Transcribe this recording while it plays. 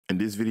In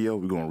this video,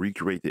 we're going to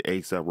recreate the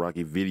ASAP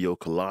Rocky video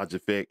collage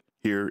effect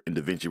here in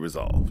DaVinci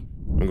Resolve.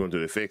 I'm going to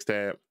the Effects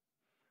tab,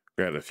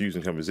 grab the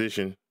Fusion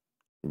composition.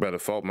 By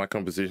default, my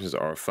compositions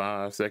are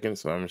 5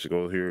 seconds, so I'm just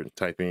going to go here and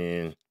type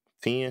in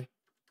 10,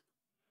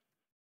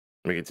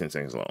 make it 10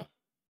 seconds long.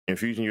 In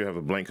Fusion, you have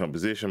a blank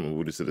composition. I'm going to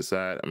move this to the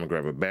side. I'm going to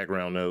grab a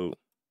background node.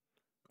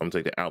 I'm going to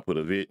take the output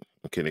of it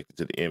and connect it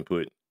to the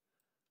input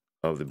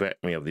of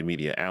the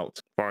media out.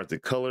 As far as the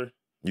color,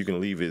 you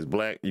can leave it as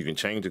black. You can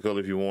change the color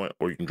if you want,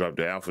 or you can drop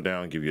the alpha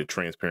down and give you a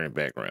transparent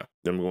background.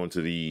 Then I'm going to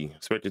the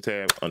Spectre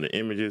tab under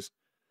Images.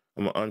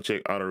 I'm going to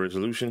uncheck Auto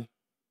Resolution.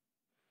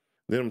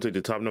 Then I'm going to take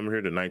the top number here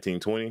to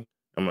 1920.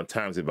 I'm going to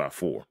times it by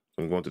 4.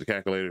 So I'm going to the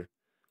calculator.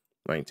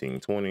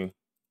 1920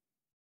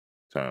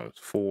 times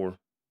 4.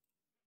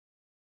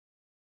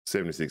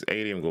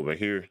 7680. I'm going to go back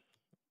here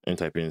and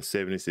type in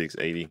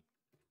 7680.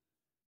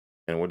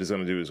 And what it's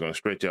going to do is going to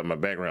stretch out my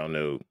background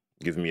node,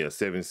 giving me a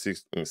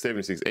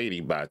 7680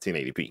 by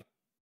 1080p.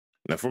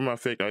 Now for my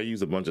effect, I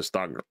use a bunch of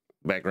stock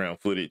background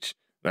footage,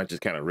 and I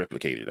just kind of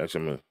replicate it.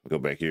 Actually, I'm going to go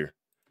back here.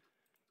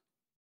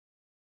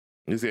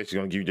 This is actually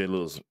going to give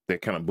you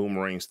that kind of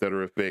boomerang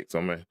stutter effect. So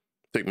I'm going to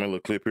take my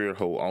little clip here,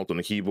 hold Alt on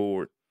the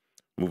keyboard,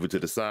 move it to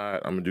the side.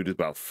 I'm going to do this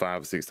about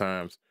 5 or 6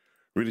 times.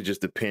 Really just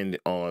depend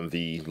on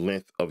the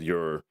length of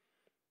your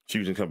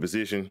Fusion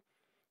composition.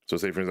 So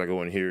say, for instance, I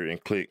go in here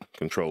and click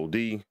Control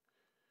D.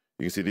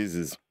 You can see this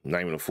is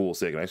not even a full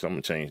second. Actually, I'm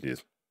going to change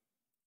this.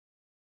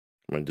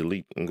 I'm going to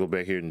delete and go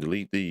back here and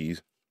delete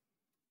these.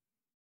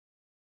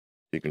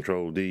 Hit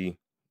Control D.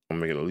 I'm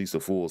going to make it at least a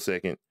full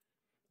second.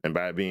 And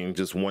by it being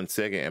just 1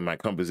 second and my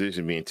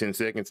composition being 10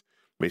 seconds,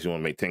 makes you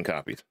want to make 10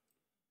 copies.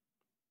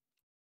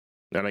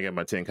 Now that I got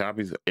my 10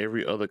 copies,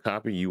 every other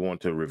copy you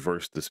want to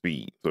reverse the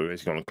speed. So I'm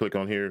just going to click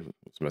on here.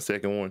 It's my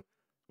second one.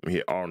 I'm going to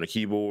hit R on the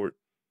keyboard,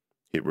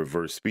 hit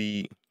reverse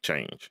speed,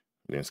 change.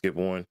 Then skip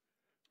one,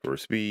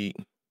 reverse speed.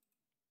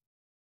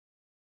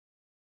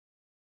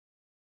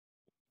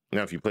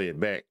 Now if you play it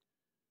back,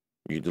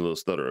 you get the little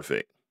stutter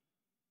effect.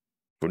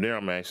 From there,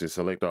 I'm going to actually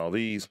select all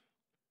these.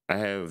 I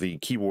have the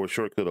keyboard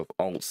shortcut of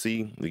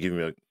Alt-C to give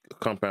me a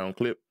compound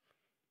clip.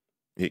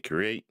 Hit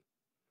create.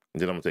 And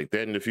then I'm going to take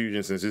that into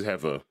Fusion. Since this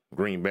has a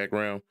green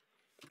background,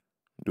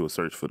 do a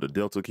search for the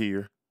Delta key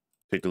here.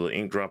 Take the little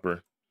ink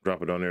dropper,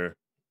 drop it on there.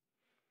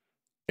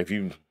 If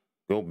you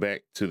go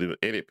back to the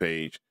edit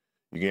page,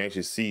 you can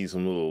actually see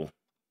some little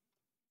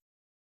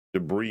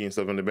debris and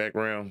stuff in the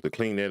background. To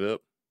clean that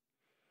up,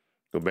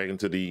 go back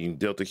into the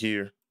Delta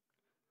here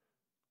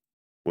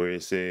where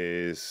it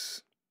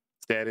says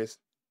status.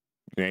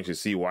 You can actually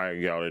see why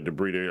you got all the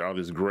debris there, all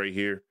this gray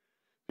here.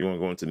 You want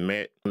to go into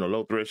matte. On the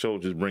low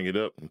threshold, just bring it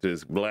up until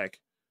it's black.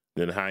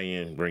 Then the high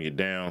end, bring it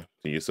down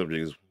till your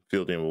subject is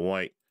filled in with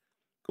white.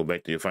 Go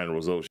back to your final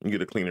result. You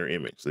get a cleaner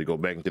image. So you go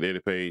back into the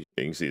edit page,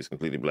 and you can see it's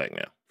completely black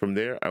now. From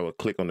there, I will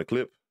click on the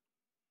clip,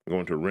 go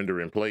into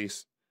render in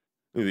place.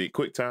 Do the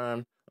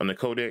QuickTime on the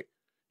codec,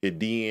 hit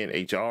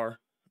DNHR,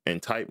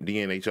 and type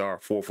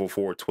DNHR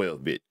 444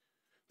 12-bit.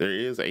 There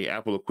is a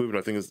Apple equivalent,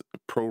 I think it's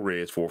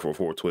ProRes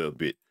 444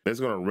 12-bit. That's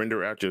going to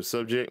render out your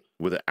subject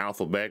with an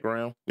alpha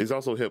background. It's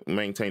also help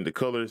maintain the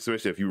color,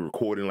 especially if you're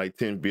recording like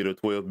 10-bit or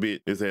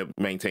 12-bit. It's help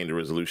maintain the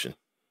resolution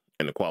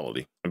and the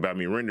quality. And by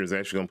me rendering, it's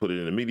actually going to put it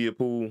in the media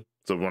pool.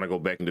 So when I go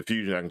back into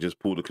Fusion, I can just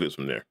pull the clips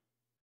from there.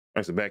 All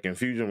right, so back in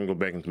Fusion, I'm going to go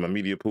back into my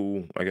media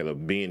pool. I got a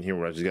bin here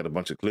where I just got a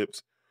bunch of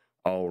clips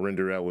all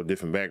rendered out with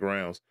different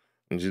backgrounds.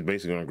 I'm just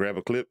basically going to grab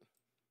a clip.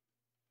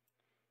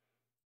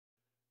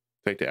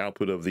 Take the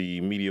output of the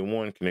media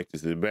 1, connect it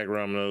to the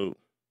background node.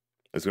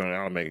 It's going to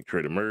automatically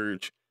create a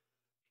merge.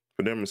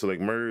 For them to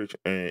select merge,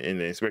 and in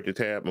the inspector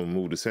tab, I'm going to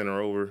move the center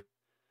over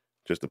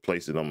just to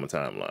place it on my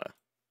timeline,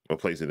 or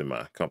place it in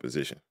my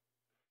composition.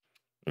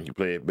 When you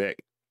play it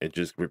back, it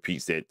just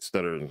repeats that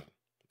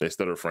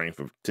stutter frame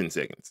for 10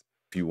 seconds.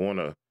 If you want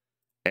to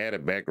add a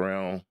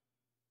background,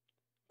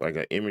 like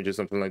an image or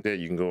something like that,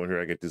 you can go in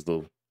here. I get this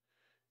little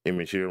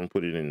image here and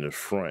put it in the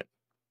front.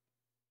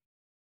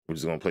 We're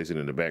just going to place it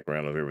in the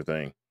background of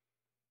everything.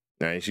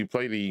 Now, as you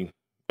play the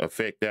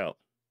effect out,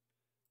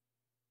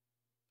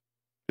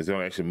 it's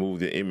going to actually move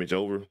the image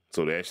over.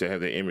 So to actually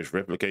have the image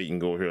replicate, you can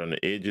go here on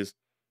the edges,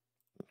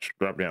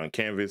 drop down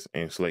canvas,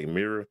 and select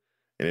mirror,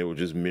 and it will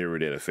just mirror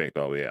that effect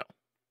all the way out.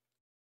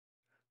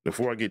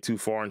 Before I get too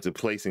far into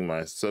placing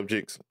my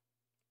subjects,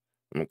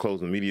 I'm going to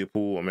close the media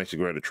pool. I'm actually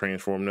going to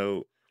transform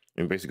node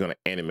and basically going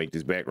to animate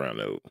this background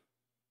node.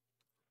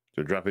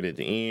 So drop it at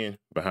the end,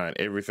 behind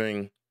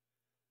everything.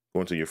 Go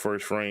into your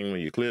first frame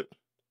of your clip,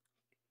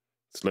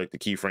 select the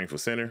keyframe for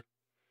center,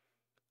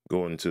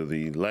 go into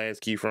the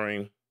last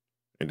keyframe,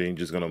 and then you're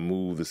just going to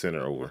move the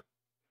center over.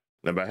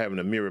 Now, by having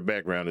a mirror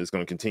background, it's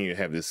going to continue to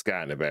have this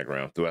sky in the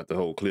background throughout the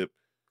whole clip.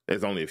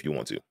 That's only if you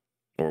want to,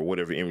 or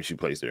whatever image you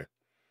place there.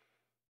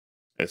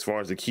 As far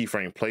as the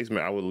keyframe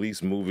placement, I would at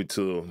least move it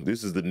to,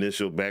 this is the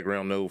initial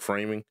background node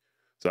framing,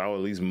 so I would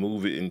at least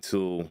move it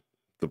until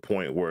the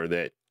point where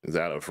that is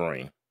out of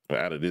frame, or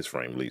out of this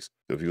frame at least.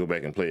 So if you go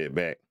back and play it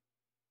back,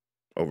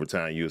 over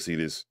time, you'll see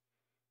this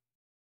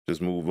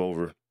just move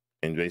over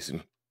and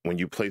basically when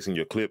you're placing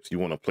your clips, you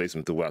want to place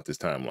them throughout this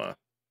timeline.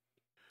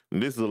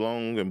 And this is the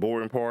long and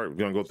boring part. We're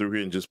going to go through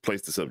here and just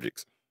place the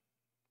subjects.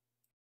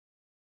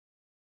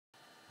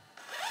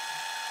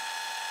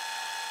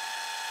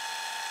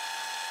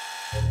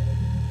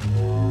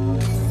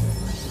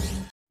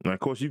 Now, of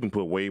course, you can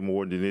put way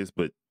more than this,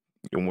 but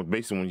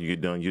basically when you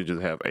get done, you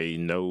just have a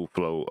node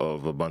flow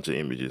of a bunch of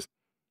images.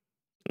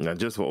 Now,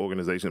 just for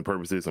organization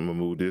purposes, I'm going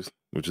to move this,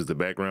 which is the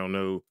background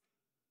node.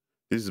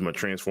 This is my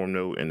transform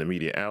node and the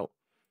media out.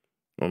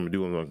 What I'm going to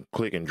do, I'm going to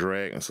click and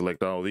drag and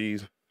select all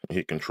these, and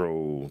hit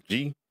Control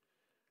G,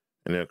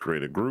 and that'll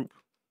create a group.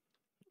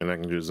 And I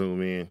can just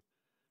zoom in,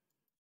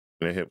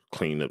 and that helps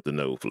clean up the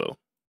node flow.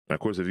 Now, of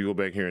course, if you go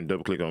back here and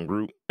double click on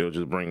group, it'll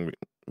just bring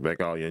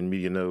back all your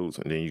media nodes,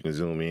 and then you can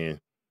zoom in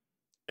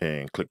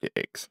and click the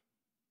X,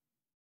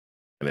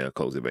 and that'll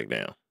close it back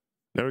down.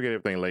 Now we got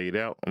everything laid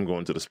out. I'm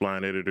going to the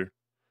spline editor,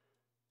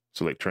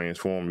 select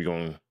transform. We're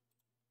going to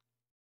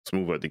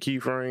smooth out the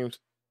keyframes.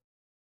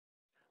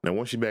 Now,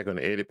 once you're back on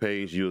the edit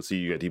page, you'll see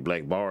you got these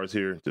black bars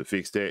here. To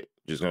fix that,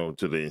 just go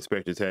to the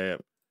inspector tab,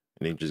 and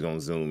then you're just going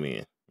to zoom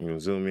in. You're going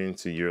to zoom in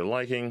to your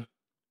liking.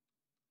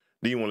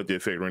 Then you want to let the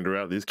effect render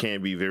out. This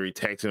can be very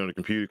taxing on the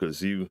computer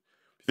because you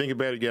think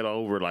about it, you got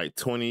over like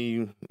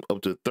 20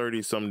 up to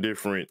 30 some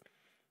different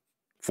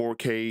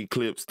 4K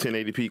clips,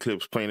 1080p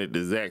clips playing at the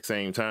exact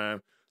same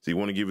time. So you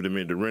want to give it a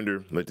minute to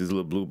render. Let this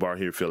little blue bar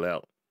here fill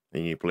out,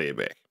 and you play it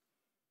back.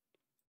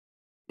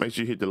 Make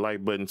sure you hit the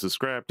like button,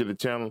 subscribe to the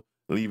channel,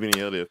 leave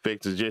any other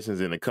effect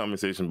suggestions in the comment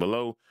section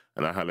below,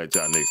 and I'll holler at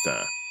y'all next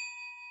time.